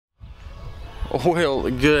Well,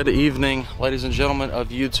 good evening, ladies and gentlemen of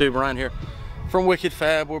YouTube. Ryan here from Wicked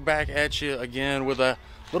Fab. We're back at you again with a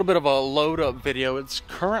little bit of a load up video. It's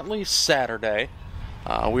currently Saturday.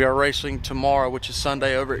 We are racing tomorrow, which is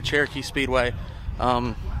Sunday, over at Cherokee Speedway.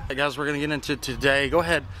 Hey guys, we're going to get into today. Go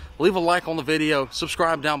ahead, leave a like on the video,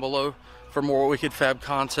 subscribe down below for more Wicked Fab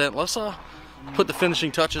content. Let's put the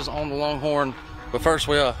finishing touches on the Longhorn. But first,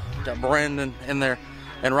 we got Brandon in there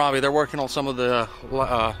and Robbie. They're working on some of the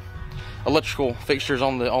electrical fixtures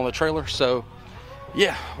on the trailer. So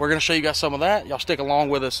yeah, we're gonna show you guys some of that. Y'all stick along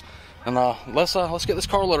with us, and let's get this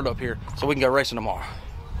car loaded up here so we can go racing tomorrow.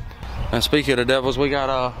 And speaking of the devils, we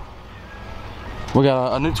got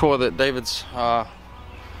a new toy that David's gonna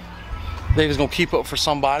keep up for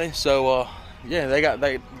somebody. So yeah, they got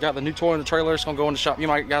the new toy in the trailer. It's gonna go in the shop. You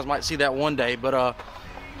guys might see that one day. But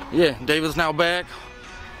yeah, David's now back.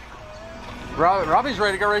 Robbie's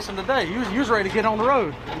ready to go racing today. You was ready to get on the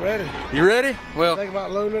road. I'm ready. You ready? Well, think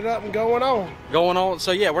about loading it up and going on.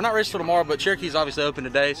 So yeah, we're not racing till tomorrow, but Cherokee's obviously open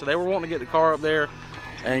today, so they were wanting to get the car up there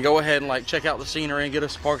and go ahead and like check out the scenery and get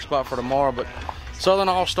us a park spot for tomorrow. But Southern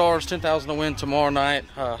All Stars, 10,000 to win tomorrow night.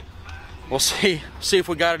 We'll see if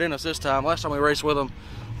we got it in us this time. Last time we raced with them,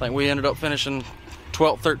 I think we ended up finishing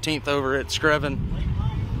 12th, 13th over at Screven.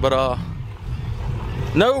 But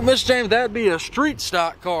no, Mr. James, that'd be a street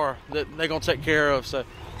stock car that they're gonna take care of. So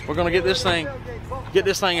we're gonna get this thing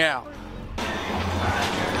out.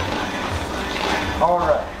 All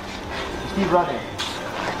right, just keep running.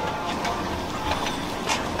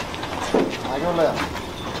 I go left,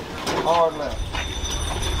 hard left.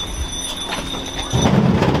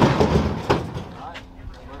 All right,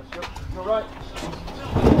 go right.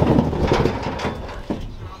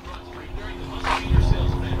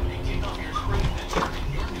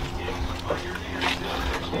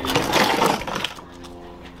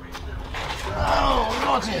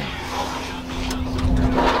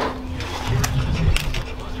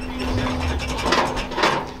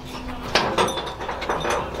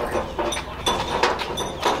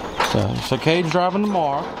 So Cade's driving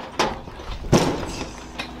tomorrow.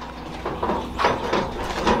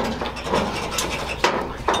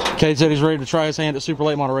 Cade said he's ready to try his hand at super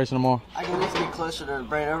late model racing tomorrow. I can at least get closer to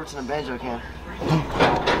Brandon Overton than Banjo can.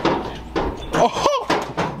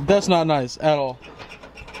 Oh, that's not nice at all.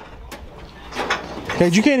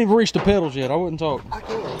 Cade, you can't even reach the pedals yet. I wouldn't talk. I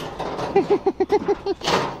can.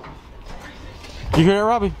 You hear that,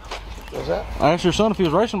 Robbie? What's that? I asked your son if he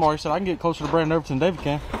was racing tomorrow. He said I can get closer to Brandon Overton than David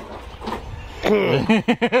can.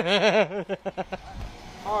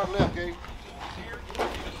 Hard left, Gabe.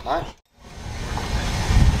 All right.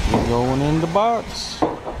 We're going in the box.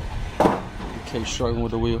 Cade's struggling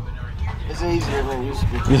with the wheel. It's easier than it used to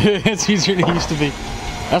be. It's easier than it used to be.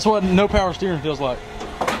 That's what no power steering feels like.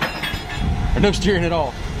 Or no steering at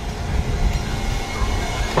all.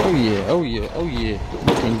 Oh yeah, oh yeah, oh yeah.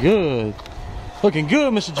 Looking good. Looking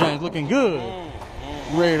good, Mr. James. Looking good.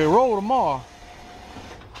 Ready to roll tomorrow.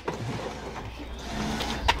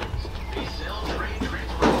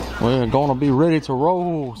 We're gonna be ready to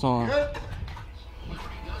roll, son. Good.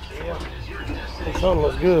 Yeah. The sun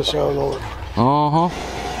looks good, Sean. Uh-huh.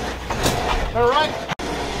 All right.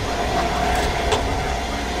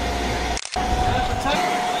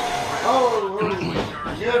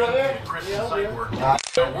 Oh, you good over there? Yeah,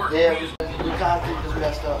 the concrete just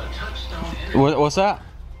messed up. What's that?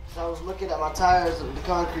 So I was looking at my tires and the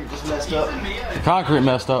concrete just messed up. The concrete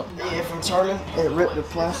messed up. Yeah, from turning, it ripped the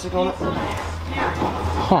plastic on it.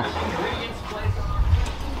 Huh.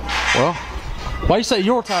 Well, why you say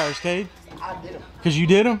your tires, Cade? I did them. Because you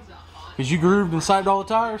did them? Because you grooved and siped all the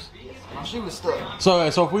tires? My shoe was stuck. So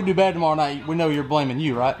if we do bad tomorrow night, we know you're blaming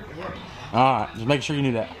you, right? Yeah. Alright, just making sure you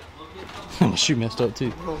knew that. My shoe messed up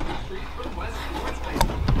too.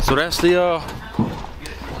 So that's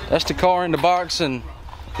the car in the box, and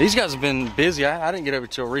these guys have been busy. I didn't get over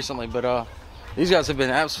till recently, but these guys have been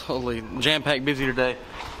absolutely jam-packed busy today.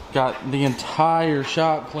 Got the entire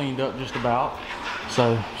shop cleaned up just about.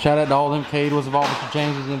 So shout out to all of them. Cade was involved, Mr.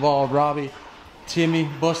 James was involved, Robbie, Timmy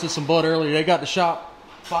busted some butt earlier. They got the shop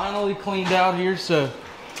finally cleaned out here. So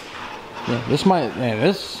yeah,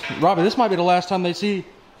 Robbie, this might be the last time they see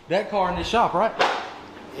that car in this shop, right?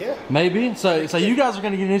 Yeah. Maybe. So you guys are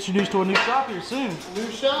gonna get introduced to a new shop here soon.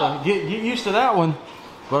 New shop. So get used to that one.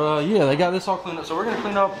 But yeah, they got this all cleaned up. So we're gonna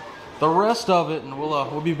clean up the rest of it, and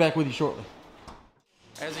we'll be back with you shortly.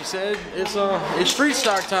 As he said, it's street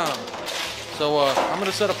stock time. So I'm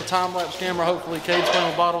gonna set up a time-lapse camera. Hopefully Cade's playing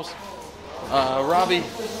with bottles. Robbie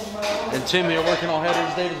and Timmy are working on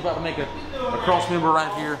headers. David's about to make a cross member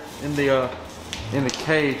right here in the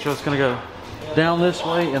cage. So it's gonna go down this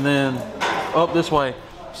way and then up this way.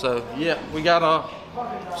 So yeah, we got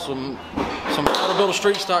some how to build a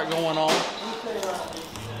street stock going on.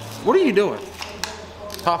 What are you doing?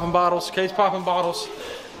 Popping bottles, Kate's popping bottles.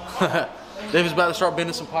 David's about to start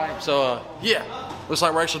bending some pipe. So yeah, looks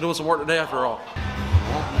like we're actually doing some work today after all.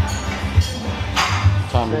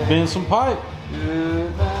 Time to bend some pipe.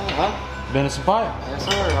 Bending some pipe. Yes,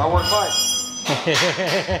 sir. I work pipe.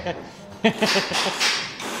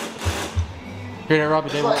 Hear that, Robbie?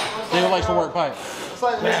 David likes to work pipe. It's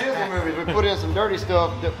like the Disney movies. We put in some dirty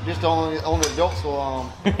stuff just on the adults will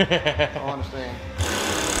understand.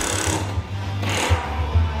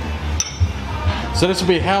 So this will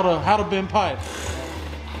be how to bend pipe.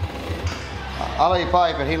 I lay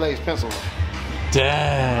pipe and he lays pencils.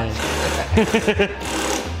 Dang.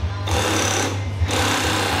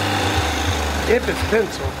 If it's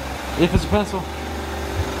pencil. If it's a pencil.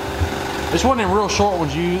 This one of them real short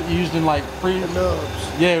ones you used in like The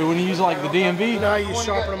nubs. Yeah, when you use like the DMV. You know how you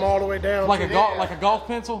sharpen them all the way down? Like a golf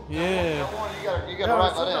pencil? Yeah. You got to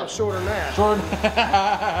write by that. Shorter than that. Short.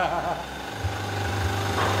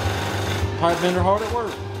 Pipe bender hard at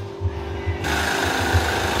work.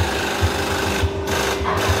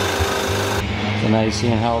 So now you're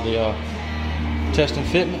seeing how the testing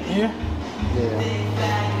fitment here? Yeah.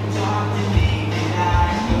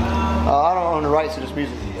 I don't own the rights to this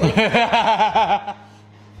music.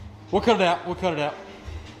 We'll cut it out. We'll cut it out.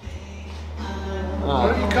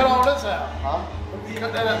 What if you cut all this out? Huh? What if you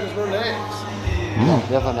cut that out and just run the eggs? No,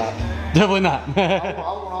 definitely not. Definitely not. I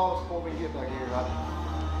want all this before we get back here, right?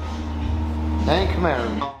 They ain't come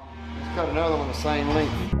out. Let's cut another one the same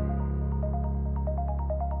length.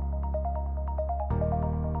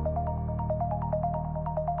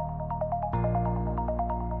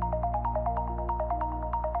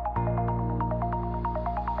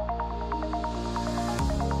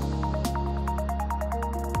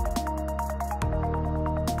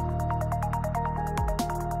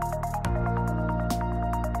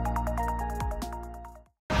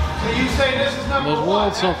 So you say this is number There's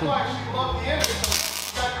one. something. That's why she loved the end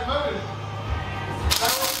because you got your motive.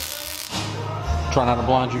 Try not to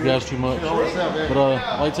blind you guys too much. But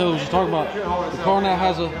like Taylor was just talking about, the car now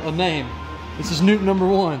has a name. This is Newton number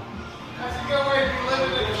 1. That's a good way to be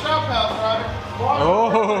living in the shop house, Robbie.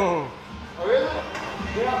 Oh! Oh, really?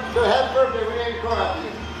 Yeah. So happy birthday, we ain't car out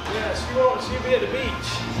here. Yeah, she'll be at the beach.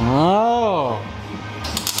 Oh!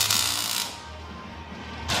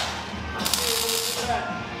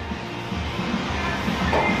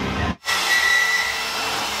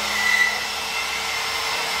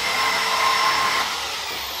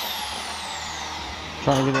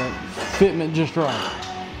 Trying to get that fitment just right.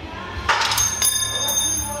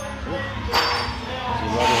 See,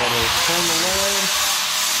 Robbie had to turn the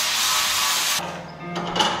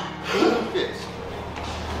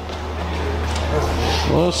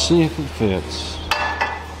load. Let's see if it fits.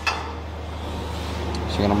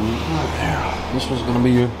 So this was going to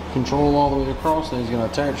be your control all the way across. Then he's going to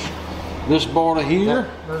attach this bar to here.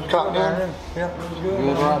 Cut down. Yep,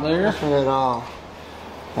 Good right there.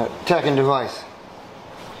 That tacking device.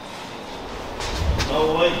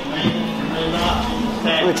 Oh wait, man, they're not.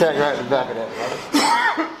 Let me tack right in the back of that,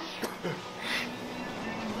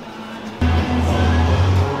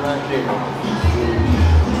 right there.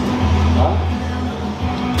 Huh?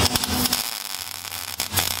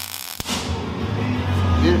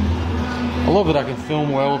 I love that I can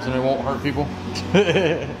film welds and it won't hurt people.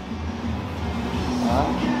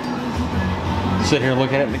 Sit here and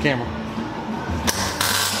look at it in the camera.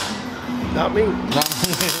 Not me.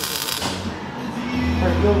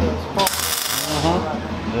 Yep.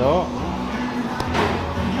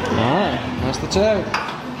 Alright, that's the tag.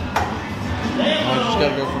 Now I just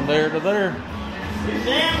gotta go from there to there.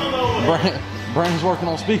 Brandon's working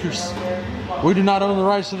on speakers. We do not own the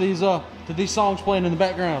rights to these songs playing in the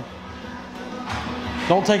background.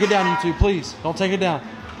 Don't take it down, YouTube, please. Don't take it down.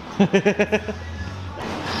 See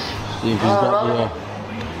if he's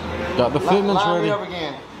got the fitments ready.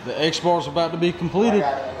 The X bar's about to be completed.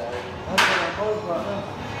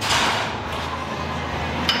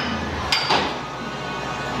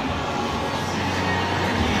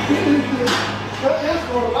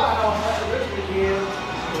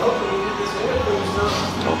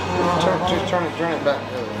 Turn it back.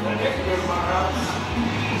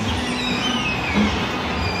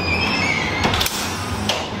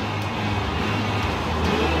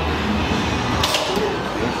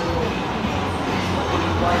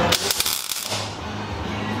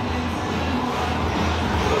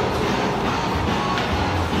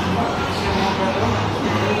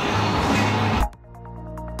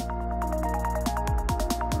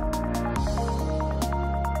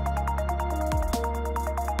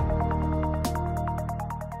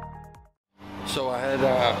 So I had,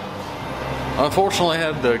 unfortunately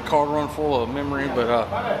had the card run full of memory, but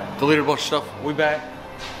deleted a bunch of stuff. We back.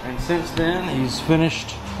 And since then, he's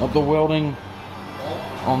finished up the welding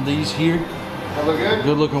on these here. That look good?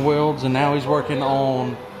 Good looking welds. And now he's working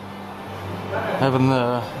on having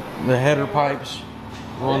the header pipes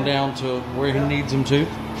run down to where he needs them to.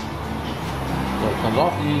 So it comes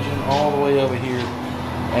off the engine all the way over here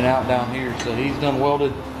and out down here. So he's done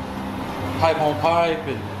welded pipe on pipe,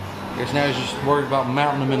 and I guess now he's just worried about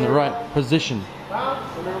mounting them in the right position.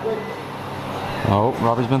 Oh,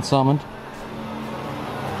 Robbie's been summoned.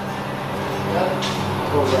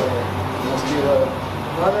 Let's do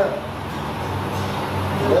right up.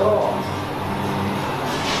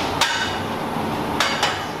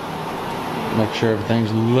 Make sure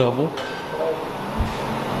everything's level.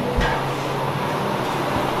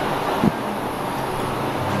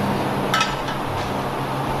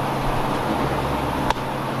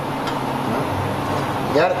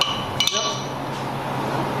 Got it.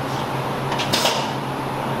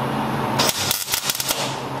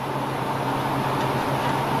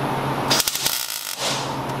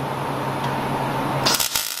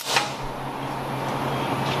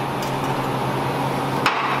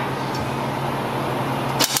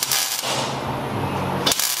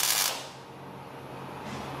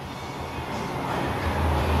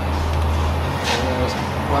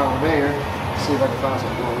 While I'm there, see if I can find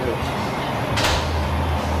something on this.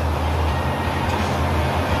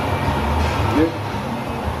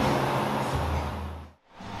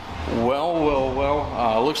 Well.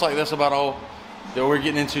 Looks like that's about all that we're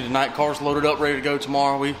getting into tonight. Car's loaded up, ready to go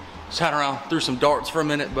tomorrow. We sat around, threw some darts for a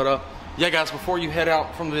minute, but yeah, guys, before you head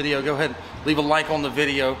out from the video, go ahead, leave a like on the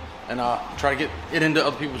video, and try to get it into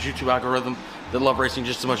other people's YouTube algorithm that love racing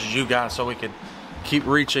just as much as you guys, so we can keep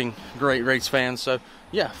reaching great race fans. So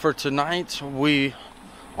yeah, for tonight we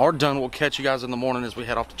are done. We'll catch you guys in the morning as we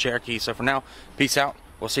head off to Cherokee. So for now, peace out.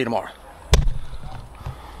 We'll see you tomorrow.